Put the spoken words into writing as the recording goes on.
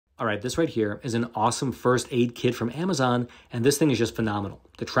All right, this right here is an awesome first aid kit from Amazon, and this thing is just phenomenal.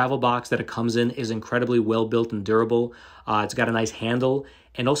 The travel box that it comes in is incredibly well built and durable. It's got a nice handle,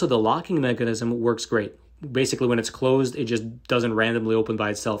 and also the locking mechanism works great. Basically, when it's closed, it just doesn't randomly open by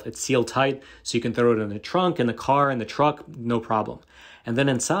itself. It's sealed tight, so you can throw it in the trunk, in the car, in the truck, no problem. And then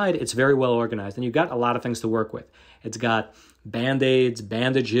inside, it's very well organized, and you've got a lot of things to work with. It's got Band-Aids,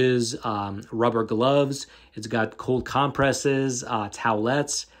 bandages, rubber gloves. It's got cold compresses,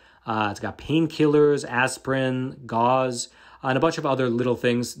 towelettes. It's got painkillers, aspirin, gauze, and a bunch of other little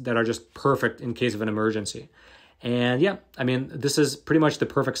things that are just perfect in case of an emergency. And yeah, I mean, this is pretty much the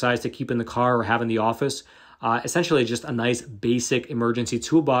perfect size to keep in the car or have in the office. Essentially just a nice basic emergency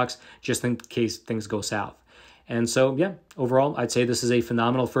toolbox just in case things go south. And so, yeah, overall, I'd say this is a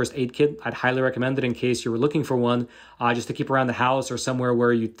phenomenal first aid kit. I'd highly recommend it in case you were looking for one, just to keep around the house or somewhere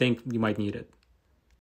where you think you might need it.